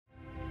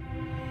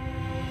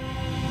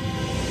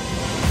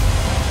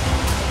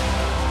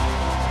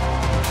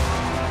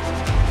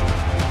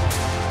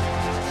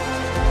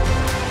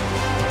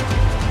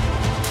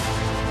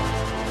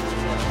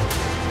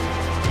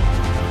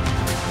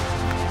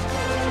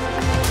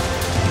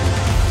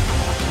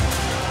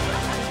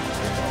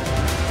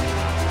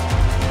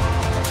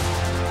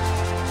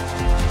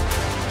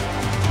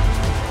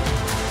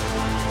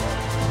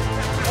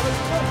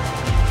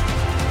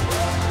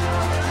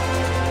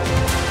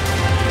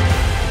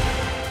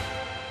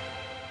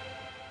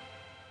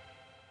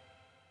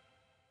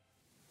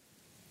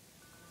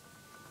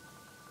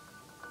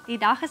Die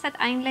dag is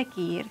uiteindelik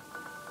hier,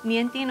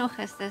 19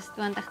 Augustus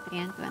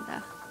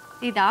 2023.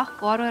 Die dag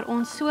waaroor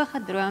ons so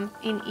gedroom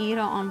en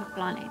ure aan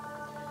beplan het.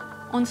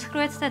 Ons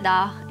grootste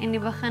dag en die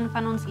begin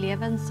van ons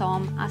lewens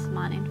saam as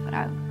man en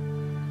vrou.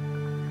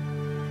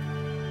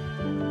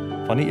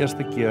 Van die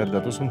eerste keer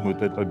dat ons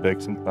ontmoet het by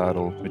Beks en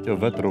Paarl met jou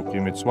wit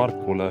rokkie met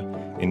swart kolle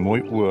en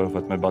mooi oë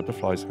wat my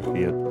butterflies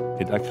gegee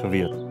het ek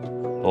geweet,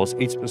 daar's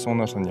iets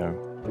besonders aan jou.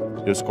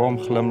 Jou skaam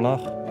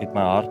glimlag het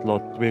my hart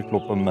laat 2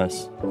 kloppe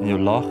mis en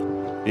jou lag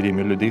het die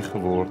melodie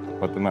geword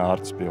wat in my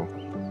hart speel.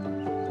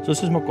 Soos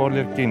ons mekaar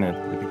leer ken het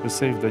ek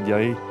besef dat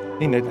jy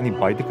nie net aan die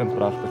buitekant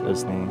pragtig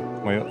is nie,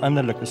 maar jou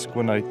innerlike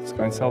skoonheid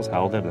skyn selfs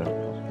helderder.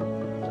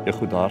 Jou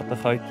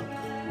goedhartigheid,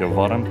 jou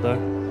warmte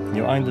en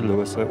jou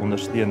eindelose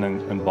ondersteuning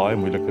in baie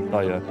moeilike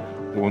tye,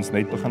 toe ons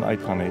net begin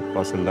uitgaan het,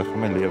 was 'n lig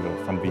in my lewe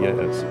van wie jy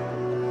is.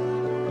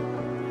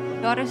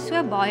 Daar is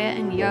so baie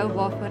in jou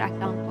waarvoor ek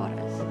dankbaar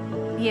is.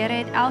 Die Here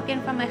het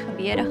elkeen van my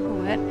gebede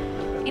gehoor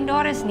en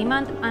daar is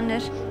niemand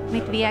anders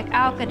met wie ek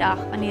elke dag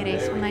van die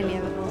res van my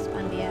lewe wil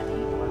spandeer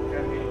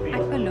nie.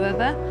 Ek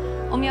beloof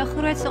om jou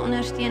grootste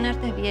ondersteuner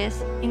te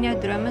wees en jou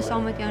drome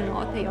saam met jou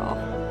na te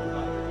jaag.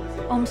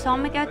 Om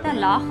saam met jou te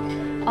lag,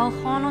 al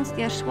gaan ons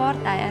deur swaar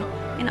tye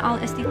en al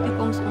is die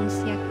toekoms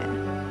onseker.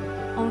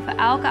 Om vir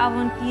elke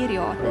avontuur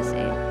ja te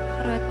sê,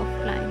 groot of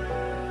klein.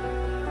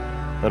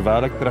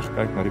 Terwyl ek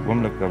terugkyk na die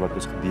oomblikke wat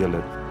ons gedeel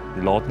het,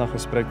 die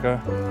laatnaggesprekke,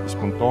 die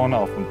spontane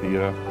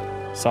avonture,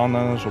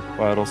 sanders op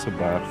Paarl se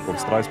berg, op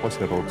Struispas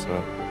se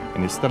rotse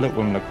en die stille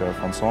oomblikke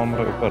van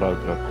saamry op 'n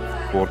roadtrip,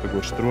 word ek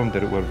oorstroom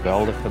deur 'n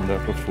oorweldigende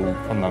gevoel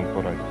van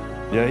dankbaarheid.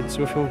 Jy het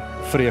soveel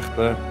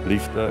vreugde,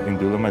 liefde en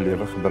doel in my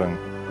lewe gebring,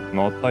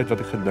 na 'n tyd wat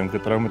ek gedink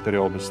het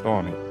troumateriaal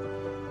bestaan nie.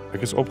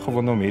 Ek is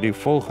opgewonde om hierdie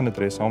volgende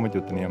trek saam met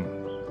jou te neem.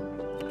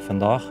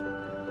 Vandag,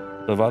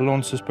 terwyl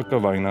ons soos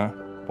pikkewyne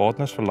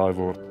partners verlaai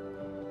word,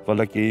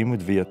 wil ek hê jy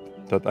moet weet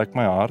dat ek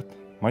my hart,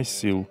 my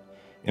siel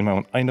en my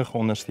oneindige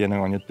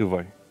ondersteuning aan jou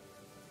toewy.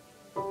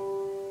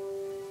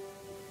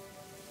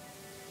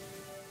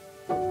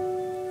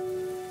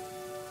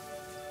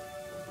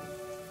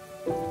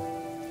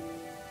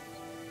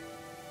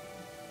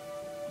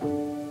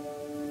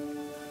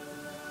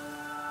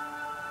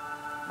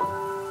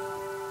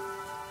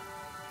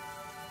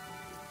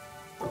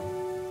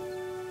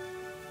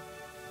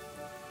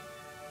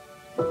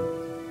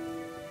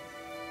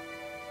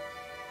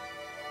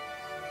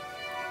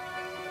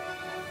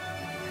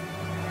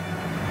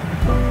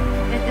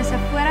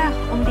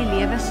 Om die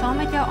lewe saam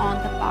met jou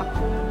aan te pak.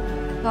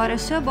 Daar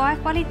is so baie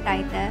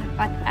kwaliteite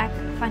wat ek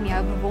van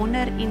jou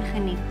bewonder en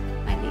geniet,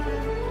 my lief.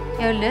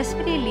 Jou lus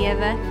vir die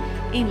lewe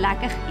en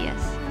lekker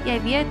gees.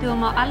 Jy weet hoe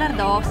om 'n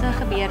alledaagse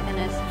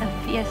gebeurtenis 'n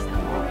fees te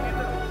maak.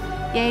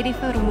 Jy het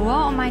die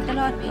vermoë om my te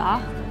laat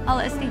lag, al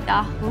is die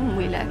dag hoe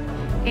moeilik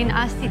en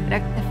as die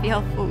druk te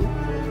veel voel.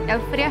 Jou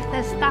vreugde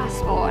is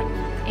tasbaar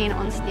en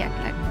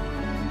onsteeklik.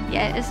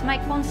 Jy is my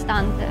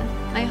konstante,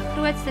 my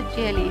grootste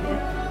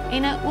cheerleader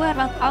en 'n oor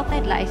wat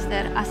altyd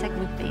luister as ek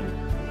moet wen.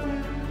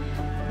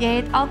 Jy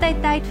het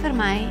altyd tyd vir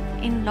my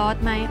en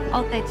laat my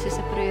altyd soos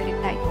 'n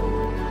prioriteit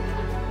voel.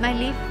 My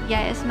lief,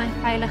 jy is my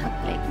veilige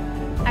plek.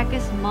 Ek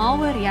is mal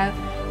oor jou,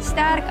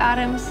 sterk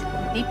arms,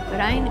 diep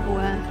bruin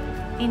oë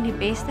en die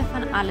beste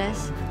van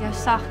alles, jou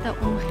sagte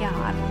omgee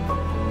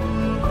hart.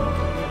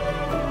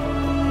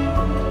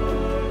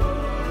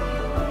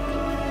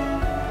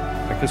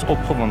 Ek is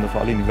opgewonde vir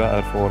al die nuwe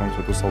ervarings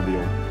wat ons sal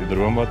deel, die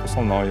drome wat ons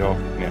sal najag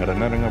en die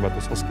herinneringe wat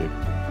ons sal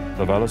skep.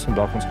 Terwyl ons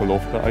vandag ons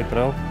gelofte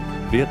uitruil,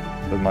 weet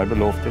dat my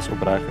beloftes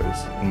opreg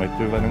is en my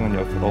toewyding aan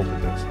jou vir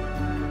altyd is.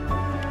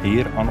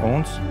 Hier aan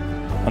ons,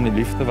 aan die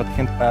liefde wat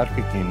geen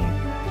perke ken nie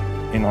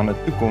en aan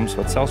 'n toekoms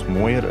wat selfs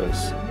mooier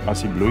is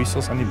as die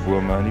bloeisels aan die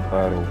bome in die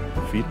Paarl,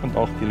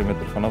 4.8 km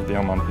vanaf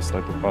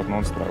Diamantiestruik op pad na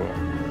ons troue.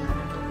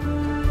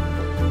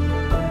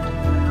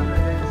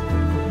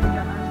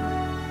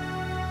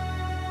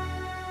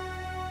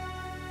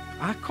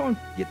 I can't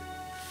yet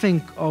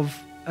think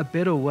of a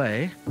better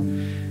way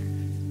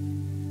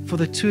for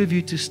the two of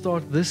you to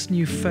start this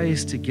new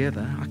phase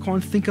together. I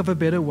can't think of a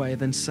better way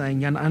than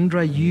saying,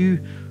 Jan-André, you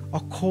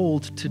are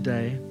called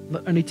today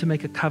not only to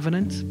make a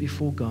covenant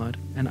before God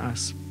and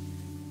us,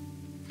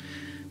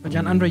 but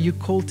Jan-André, you're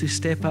called to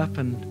step up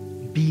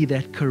and be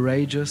that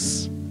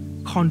courageous,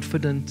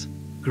 confident,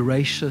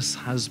 gracious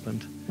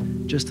husband,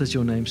 just as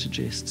your name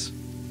suggests.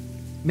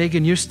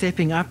 Megan, you're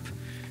stepping up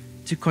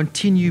to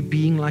continue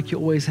being, like you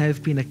always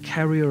have been, a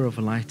carrier of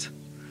light,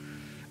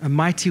 a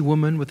mighty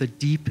woman with a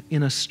deep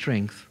inner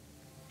strength,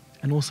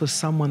 and also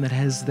someone that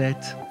has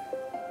that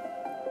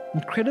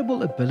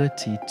incredible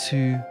ability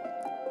to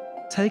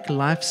take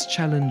life's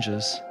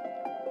challenges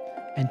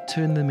and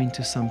turn them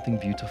into something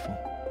beautiful.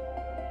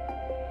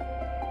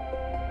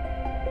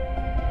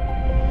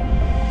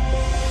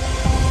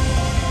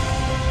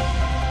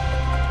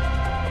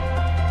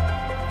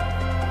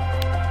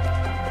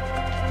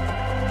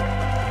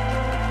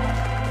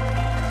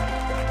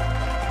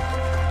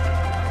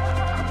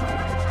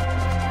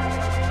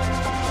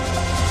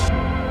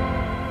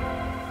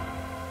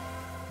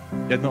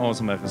 Jy het nou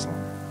asem uitgeslaan.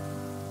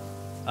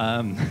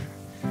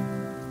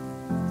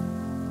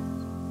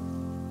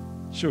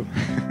 Sjoe.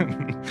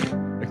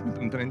 Ek moet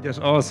omtrent eers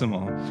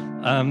asemhaal.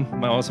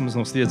 My asem is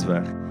nog steeds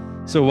weg.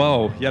 So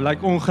wow, jy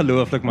lyk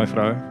ongelooflik my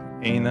vrou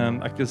en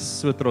ek is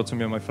so trots om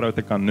jou my vrou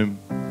te kan noem.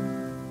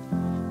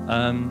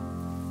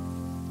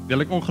 Jy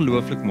lyk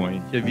ongelooflik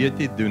mooi. Jy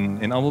weet jy doen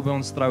en almal by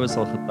ons troue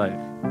sal getuig.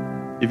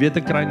 Jy weet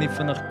ek kry nie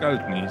vinnig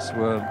koud nie, so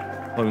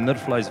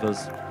hoendervleis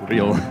was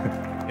real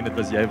en dit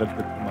was jy wat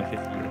dit vir my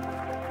gegee het.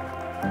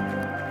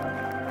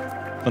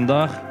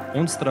 Vandag,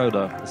 ons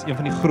troudag, is een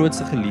van die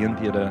grootste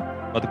geleenthede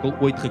wat ek al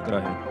ooit gekry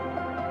het.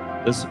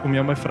 Dis om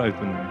jou my vrou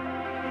te noem.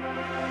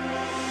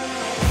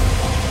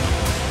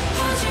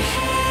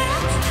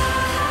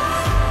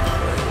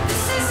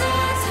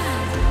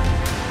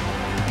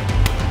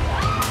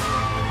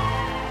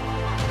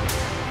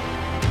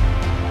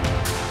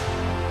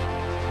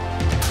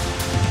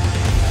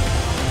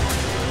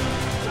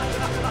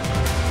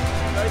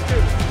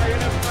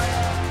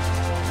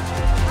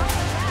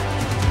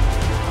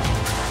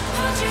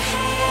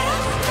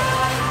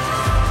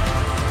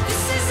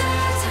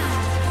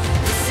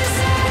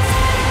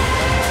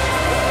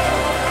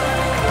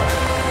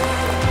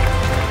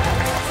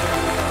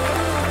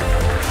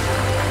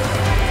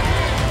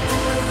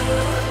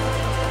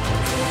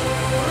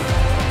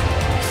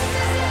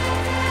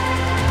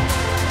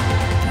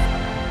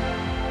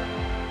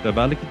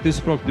 Terwyl ek die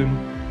toespraak doen,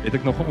 het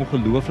ek nog 'n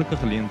ongelooflike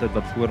geleentheid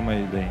wat voor my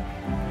lê.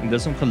 En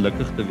dis om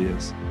gelukkig te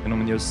wees en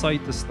om in jou sy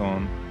te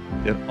staan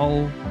deur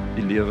al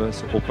die lewe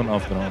se op en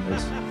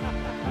afdraandes.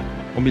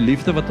 Om die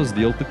liefde wat ons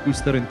deel te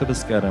koester en te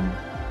beskerm.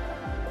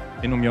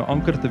 En om jou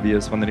anker te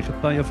wees wanneer die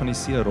getye van die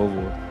see rol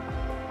word.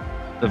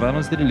 Terwyl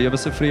ons die lewe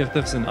se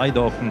vreugdes en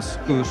uitdagings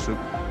koers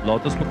soek,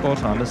 laat ons mekaar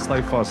se hande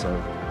styf vashou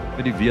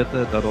met die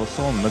wete dat daar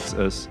saam niks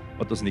is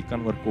wat ons nie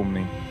kan oorkom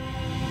nie.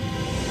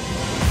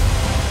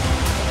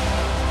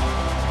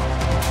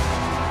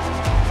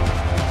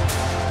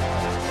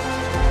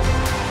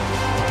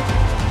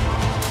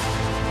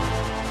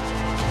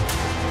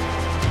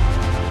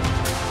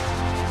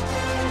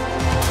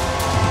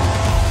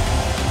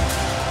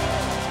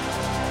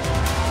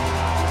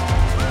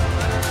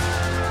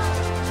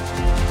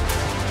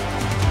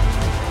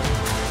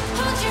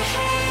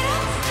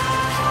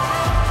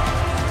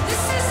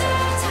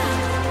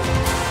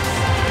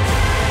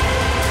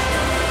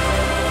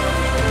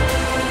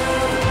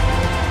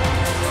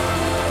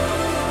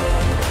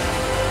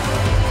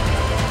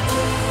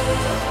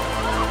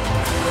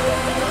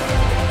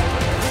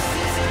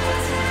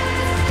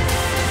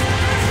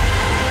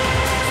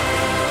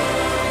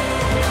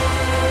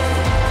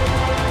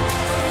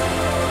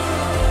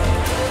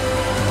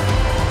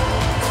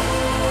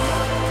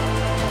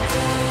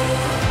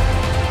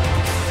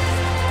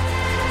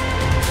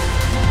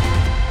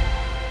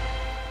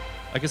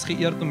 Ek is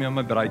geëerd om jou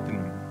my bruid te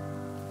noem.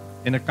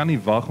 En ek kan nie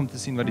wag om te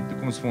sien wat die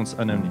toekoms vir ons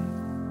inhou nie.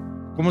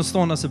 Kom ons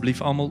staan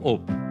asseblief almal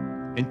op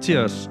en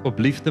cheers op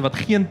liefde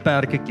wat geen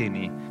perke ken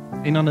nie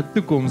en aan 'n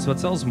toekoms wat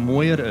selfs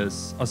mooier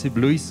is as die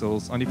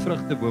bloeisels aan die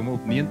vrugtebome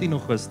op 19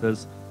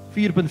 Augustus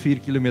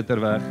 4.4 km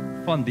weg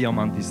van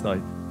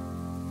Diamantiestad.